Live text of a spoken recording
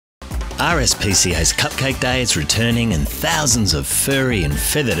RSPCA's Cupcake Day is returning and thousands of furry and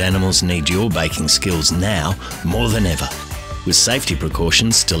feathered animals need your baking skills now more than ever. With safety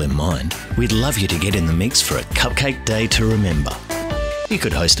precautions still in mind, we'd love you to get in the mix for a Cupcake Day to remember. You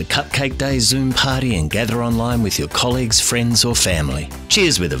could host a Cupcake Day Zoom party and gather online with your colleagues, friends or family.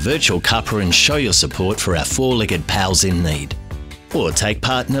 Cheers with a virtual cuppa and show your support for our four-legged pals in need. Or take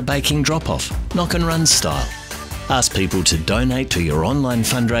part in a baking drop-off, knock and run style. Ask people to donate to your online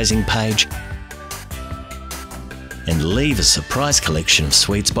fundraising page and leave a surprise collection of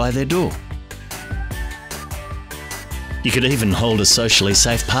sweets by their door. You could even hold a socially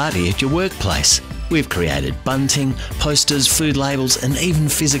safe party at your workplace. We've created bunting, posters, food labels and even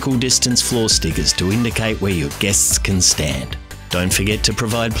physical distance floor stickers to indicate where your guests can stand. Don't forget to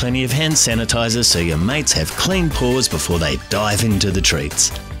provide plenty of hand sanitizer so your mates have clean paws before they dive into the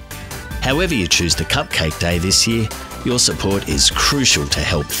treats. However you choose the Cupcake Day this year, your support is crucial to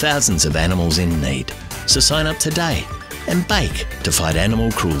help thousands of animals in need. So sign up today and bake to fight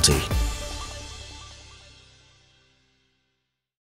animal cruelty.